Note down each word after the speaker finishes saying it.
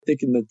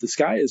thinking that the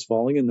sky is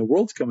falling and the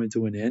world's coming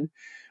to an end,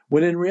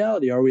 when in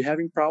reality, are we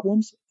having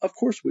problems? Of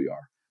course we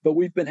are. But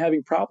we've been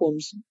having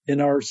problems in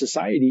our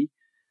society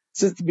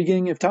since the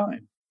beginning of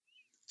time.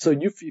 So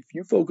if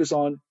you focus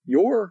on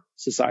your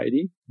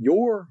society,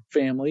 your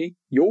family,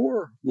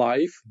 your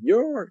life,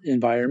 your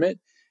environment,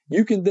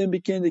 you can then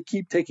begin to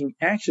keep taking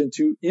action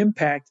to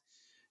impact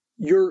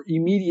your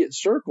immediate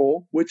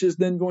circle, which is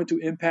then going to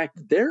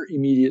impact their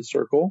immediate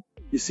circle.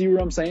 You see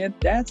what I'm saying?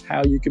 That's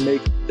how you can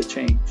make the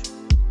change.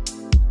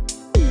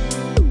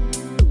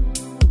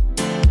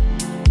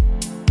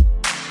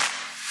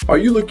 Are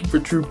you looking for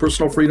true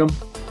personal freedom?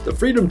 The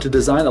freedom to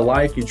design a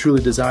life you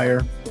truly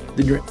desire?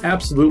 Then you're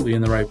absolutely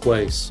in the right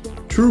place.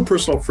 True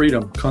personal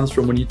freedom comes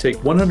from when you take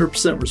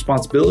 100%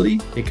 responsibility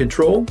and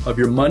control of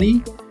your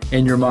money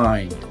and your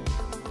mind.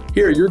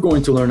 Here you're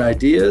going to learn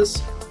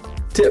ideas,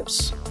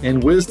 tips,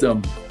 and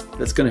wisdom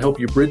that's going to help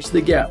you bridge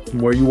the gap from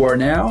where you are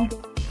now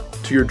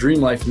to your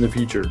dream life in the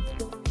future.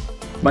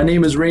 My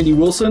name is Randy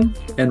Wilson,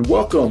 and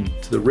welcome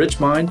to the Rich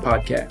Mind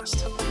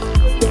Podcast.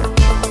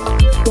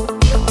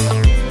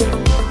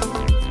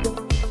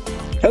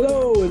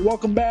 Hello, and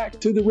welcome back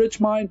to the Rich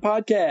Mind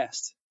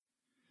Podcast.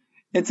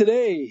 And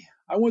today,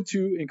 I want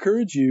to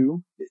encourage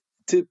you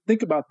to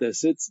think about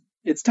this.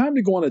 It's time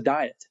to go on a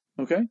diet,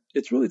 okay?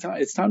 It's really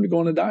time. It's time to go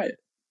on a diet.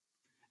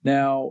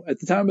 Now, at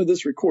the time of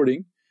this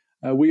recording,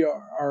 we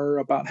are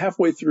about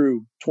halfway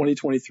through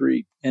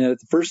 2023. And at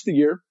the first of the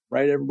year,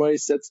 right, everybody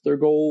sets their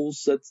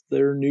goals, sets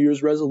their New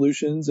Year's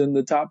resolutions. And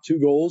the top two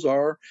goals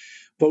are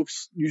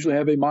folks usually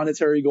have a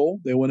monetary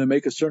goal. They want to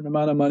make a certain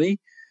amount of money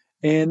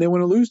and they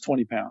want to lose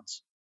 20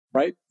 pounds,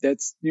 right?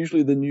 That's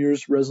usually the New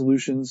Year's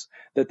resolutions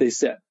that they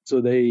set.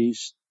 So they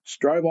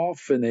strive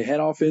off and they head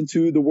off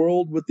into the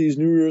world with these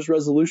New Year's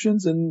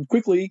resolutions, and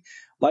quickly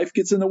life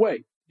gets in the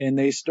way and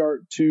they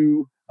start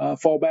to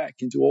fall back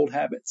into old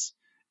habits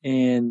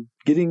and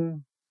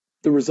getting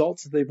the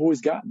results that they've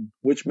always gotten,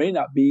 which may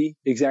not be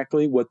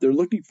exactly what they're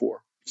looking for.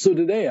 So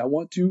today I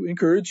want to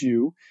encourage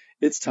you,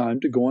 it's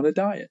time to go on a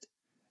diet.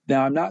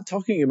 Now, I'm not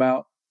talking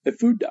about a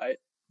food diet,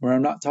 or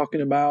I'm not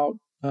talking about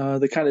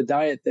the kind of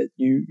diet that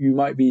you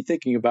might be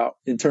thinking about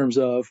in terms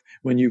of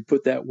when you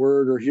put that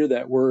word or hear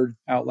that word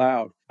out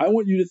loud. I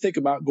want you to think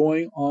about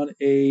going on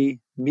a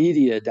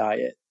media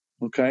diet,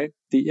 okay?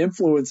 The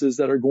influences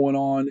that are going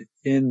on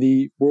in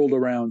the world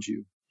around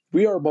you.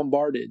 We are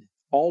bombarded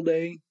all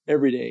day,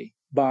 every day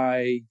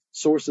by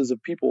sources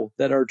of people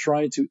that are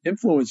trying to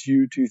influence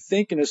you to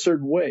think in a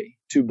certain way,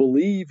 to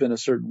believe in a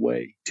certain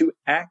way, to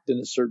act in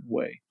a certain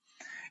way.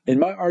 And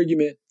my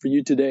argument for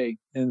you today,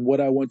 and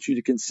what I want you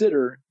to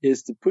consider,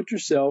 is to put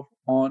yourself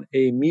on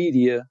a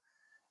media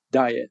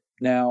diet.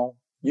 Now,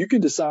 you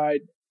can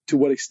decide to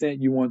what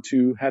extent you want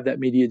to have that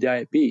media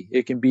diet be.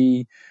 It can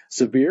be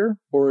severe,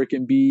 or it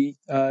can be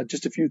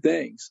just a few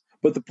things.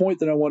 But the point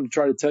that I want to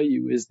try to tell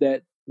you is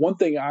that one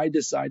thing I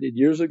decided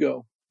years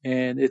ago,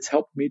 and it's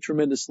helped me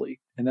tremendously,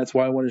 and that's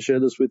why I want to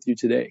share this with you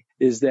today,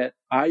 is that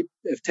I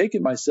have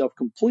taken myself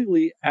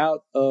completely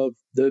out of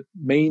the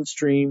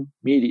mainstream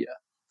media.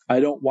 I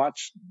don't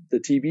watch the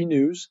TV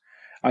news.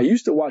 I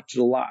used to watch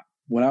it a lot.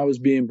 When I was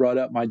being brought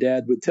up, my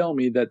dad would tell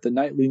me that the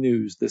nightly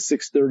news, the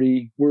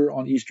 6:30, we're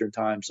on Eastern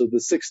time, so the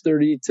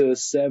 6:30 to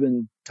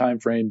 7 time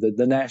frame,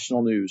 the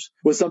national news,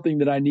 was something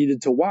that I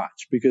needed to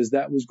watch because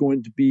that was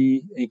going to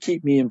be and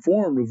keep me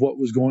informed of what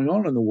was going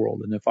on in the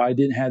world. And if I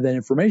didn't have that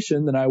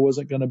information, then I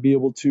wasn't going to be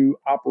able to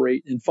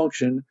operate and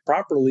function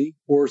properly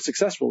or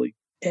successfully.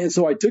 And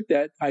so I took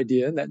that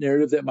idea and that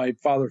narrative that my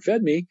father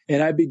fed me,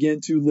 and I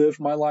began to live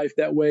my life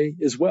that way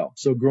as well.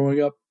 So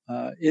growing up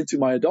into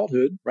my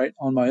adulthood, right,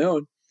 on my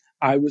own,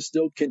 I was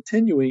still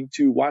continuing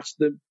to watch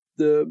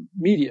the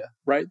media,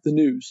 right, the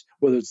news,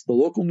 whether it's the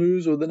local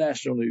news or the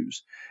national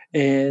news.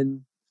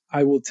 And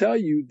I will tell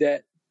you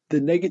that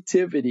the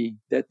negativity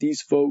that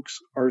these folks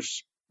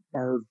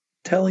are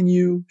telling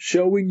you,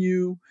 showing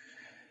you,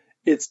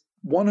 it's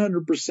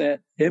 100%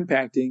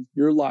 impacting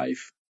your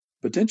life,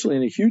 potentially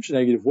in a huge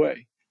negative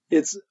way.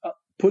 It's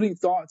putting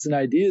thoughts and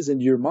ideas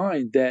into your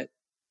mind that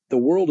the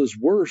world is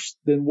worse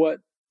than what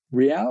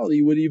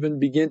reality would even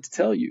begin to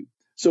tell you.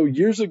 So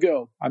years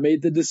ago, I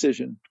made the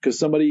decision, because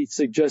somebody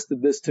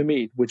suggested this to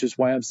me, which is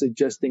why I'm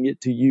suggesting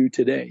it to you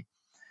today,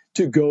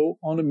 to go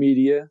on a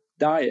media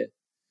diet,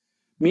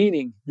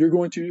 meaning you're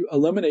going to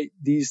eliminate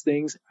these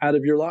things out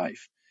of your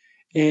life.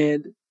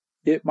 And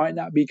it might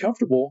not be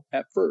comfortable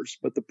at first,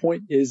 but the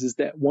point is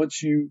that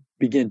once you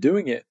begin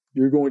doing it,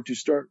 you're going to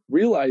start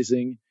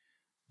realizing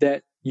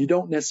that you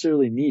don't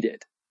necessarily need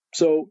it.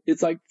 So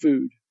it's like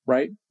food,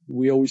 right?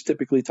 We always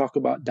typically talk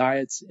about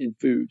diets in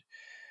food.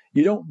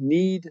 You don't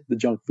need the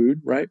junk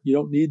food, right? You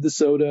don't need the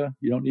soda.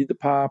 You don't need the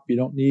pop. You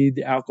don't need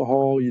the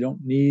alcohol. You don't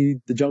need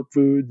the junk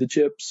food, the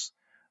chips,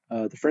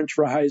 the French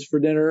fries for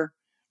dinner,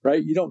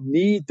 right? You don't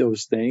need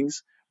those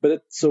things.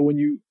 But so when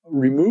you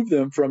remove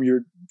them from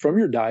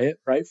your diet,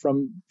 right,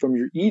 from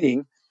your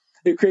eating,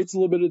 it creates a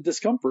little bit of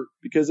discomfort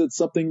because it's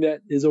something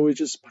that is always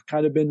just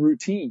kind of been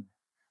routine.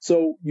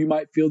 So you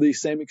might feel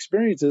these same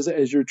experiences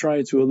as you're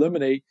trying to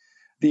eliminate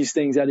these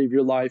things out of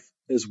your life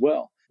as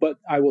well. But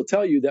I will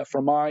tell you that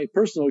from my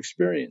personal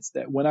experience,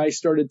 that when I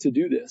started to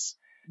do this,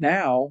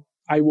 now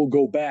I will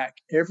go back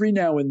every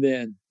now and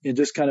then and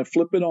just kind of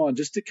flip it on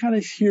just to kind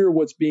of hear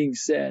what's being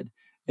said.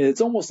 And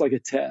it's almost like a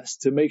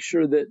test to make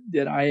sure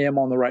that I am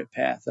on the right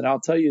path. And I'll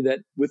tell you that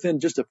within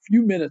just a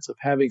few minutes of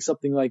having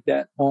something like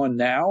that on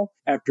now,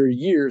 after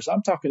years,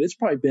 I'm talking, it's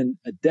probably been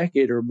a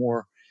decade or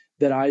more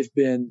that I've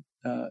been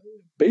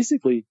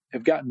basically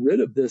have gotten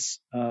rid of this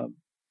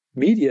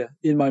media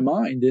in my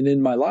mind and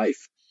in my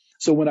life.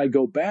 So when I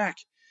go back,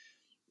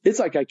 it's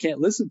like I can't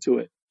listen to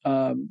it.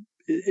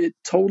 It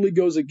totally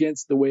goes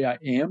against the way I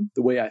am,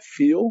 the way I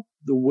feel,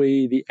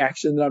 the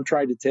action that I'm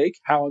trying to take,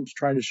 how I'm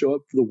trying to show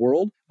up for the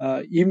world.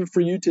 Even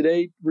for you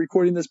today,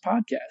 recording this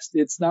podcast,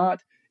 it's not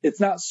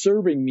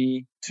serving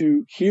me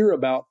to hear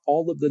about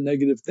all of the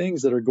negative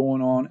things that are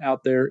going on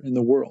out there in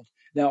the world.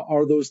 Now,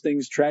 are those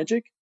things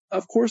tragic?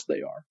 Of course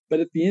they are.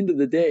 But at the end of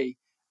the day,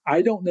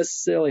 I don't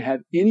necessarily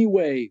have any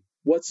way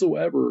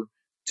whatsoever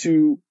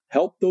to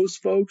help those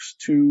folks,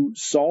 to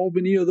solve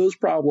any of those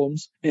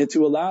problems, and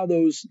to allow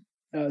those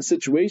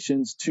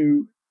situations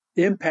to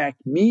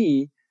impact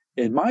me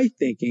and my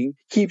thinking,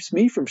 keeps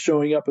me from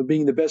showing up and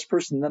being the best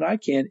person that I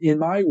can in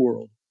my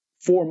world,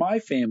 for my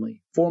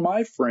family, for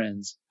my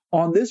friends,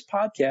 on this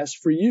podcast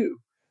for you.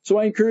 So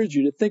I encourage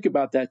you to think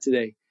about that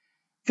today.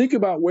 Think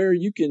about where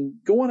you can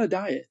go on a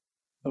diet.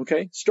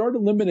 Okay? Start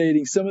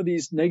eliminating some of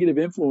these negative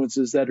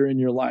influences that are in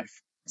your life.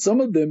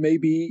 Some of them may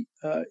be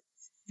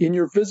in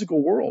your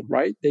physical world,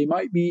 right? They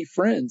might be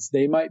friends.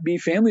 They might be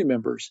family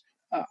members.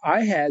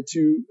 I had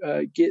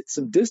to get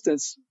some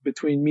distance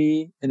between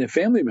me and a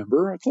family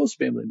member, a close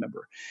family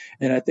member.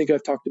 And I think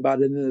I've talked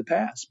about it in the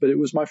past, but it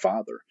was my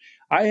father.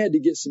 I had to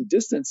get some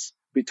distance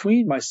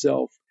between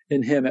myself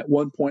and him at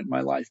one point in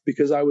my life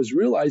because I was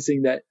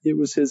realizing that it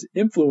was his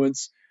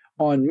influence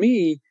on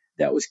me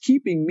that was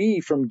keeping me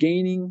from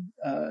gaining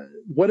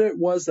what it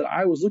was that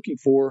I was looking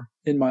for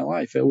in my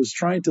life. I was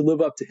trying to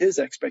live up to his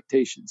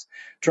expectations,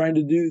 trying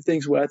to do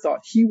things what I thought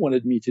he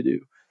wanted me to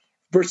do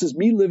versus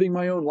me living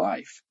my own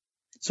life.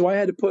 So I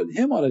had to put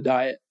him on a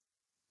diet,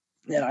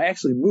 and I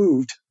actually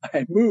moved.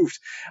 I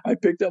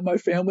picked up my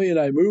family and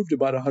I moved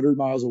about 100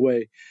 miles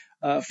away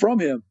from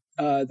him.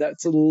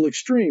 That's a little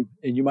extreme,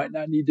 and you might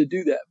not need to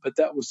do that, but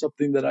that was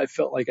something that I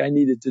felt like I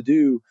needed to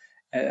do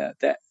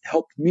that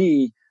helped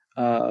me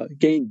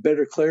gain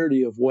better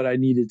clarity of what I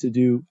needed to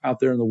do out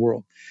there in the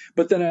world.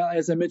 But then,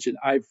 as I mentioned,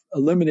 I've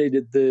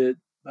eliminated the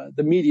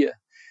media.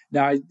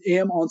 Now, I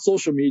am on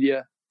social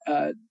media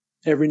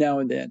every now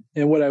and then.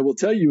 And what I will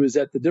tell you is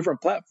that the different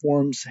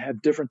platforms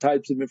have different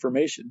types of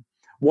information.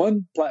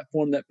 One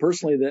platform that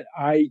personally that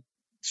I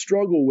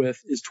struggle with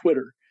is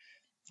Twitter.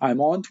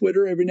 I'm on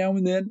Twitter every now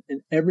and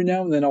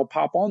then I'll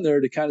pop on there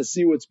to kind of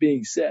see what's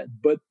being said.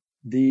 But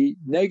the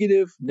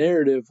negative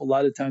narrative, a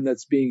lot of time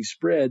that's being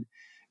spread,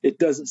 it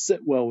doesn't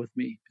sit well with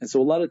me. And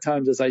so a lot of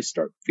times as I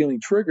start feeling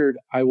triggered,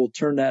 I will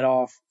turn that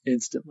off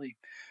instantly.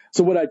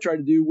 So what I try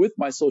to do with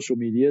my social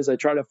media is I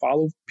try to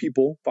follow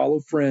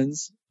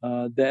friends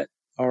that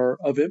are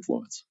of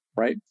influence,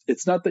 right?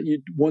 It's not that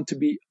you want to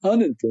be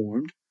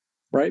uninformed,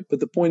 right? But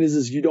the point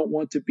is you don't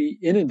want to be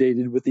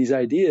inundated with these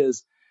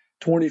ideas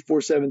 24/7,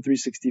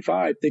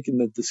 365, thinking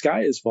that the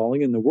sky is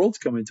falling and the world's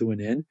coming to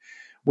an end,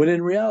 when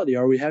in reality,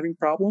 are we having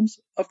problems?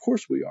 Of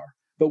course we are.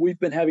 But we've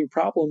been having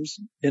problems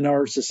in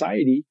our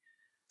society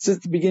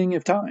since the beginning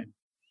of time.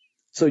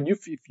 So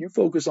if you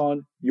focus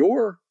on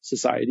your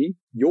society,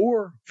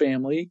 your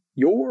family,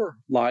 your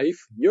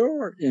life,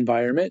 your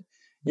environment,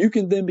 you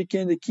can then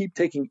begin to keep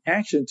taking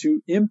action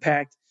to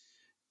impact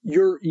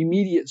your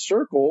immediate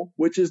circle,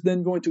 which is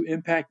then going to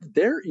impact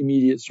their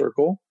immediate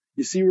circle.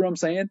 You see what I'm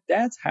saying?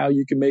 That's how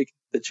you can make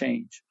the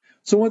change.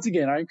 So once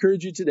again, I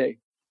encourage you today,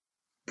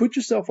 put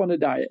yourself on a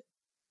diet.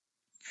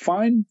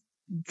 Find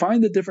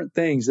the different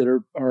things that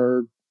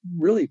are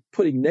really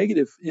putting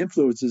negative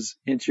influences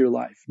into your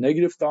life,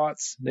 negative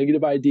thoughts,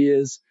 negative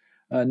ideas,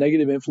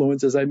 negative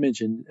influence, as I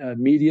mentioned,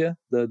 media,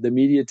 the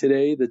media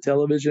today, the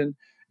television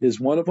is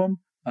one of them.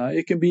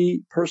 It can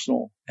be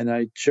personal. And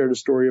I shared a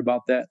story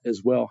about that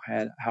as well,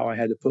 how I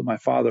had to put my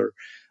father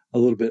a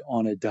little bit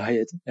on a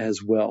diet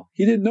as well.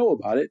 He didn't know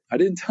about it. I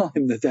didn't tell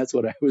him that that's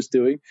what I was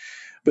doing,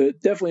 but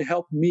it definitely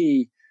helped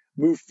me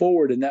move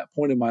forward in that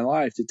point in my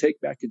life to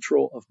take back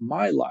control of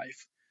my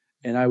life.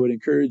 And I would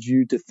encourage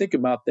you to think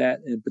about that,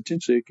 and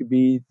potentially it could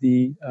be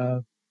the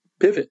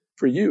pivot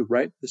for you,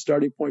 right? The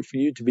starting point for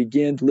you to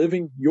begin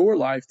living your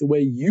life the way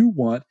you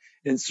want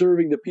and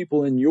serving the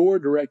people in your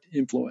direct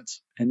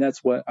influence. And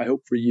that's what I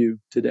hope for you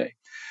today.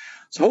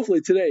 So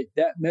hopefully today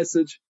that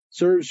message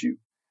serves you.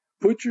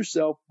 Put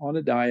yourself on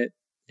a diet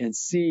and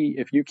see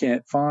if you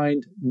can't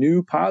find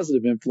new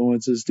positive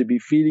influences to be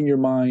feeding your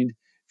mind,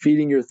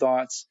 feeding your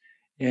thoughts.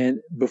 And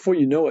before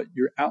you know it,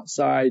 your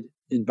outside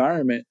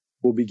environment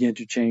will begin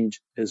to change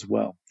as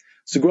well.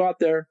 So go out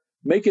there,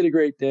 make it a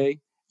great day.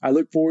 I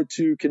look forward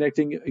to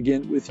connecting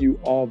again with you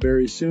all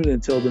very soon.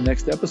 Until the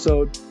next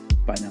episode,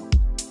 bye now.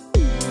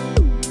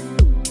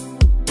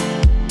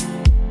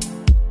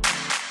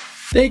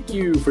 Thank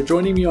you for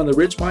joining me on the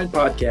Rich Mind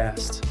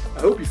Podcast.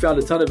 I hope you found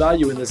a ton of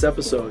value in this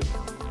episode.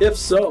 If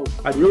so,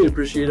 I'd really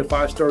appreciate a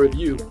 5-star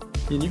review,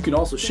 and you can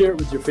also share it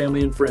with your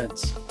family and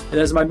friends.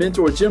 And as my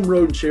mentor Jim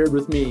Rohn shared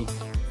with me,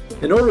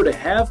 in order to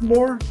have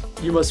more,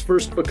 you must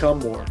first become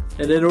more.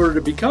 And in order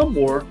to become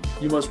more,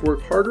 you must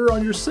work harder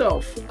on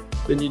yourself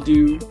than you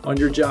do on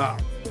your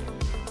job.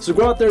 So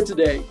go out there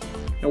today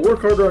and work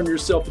harder on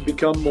yourself to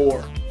become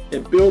more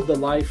and build the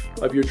life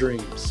of your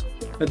dreams.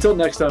 Until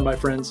next time, my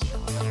friends.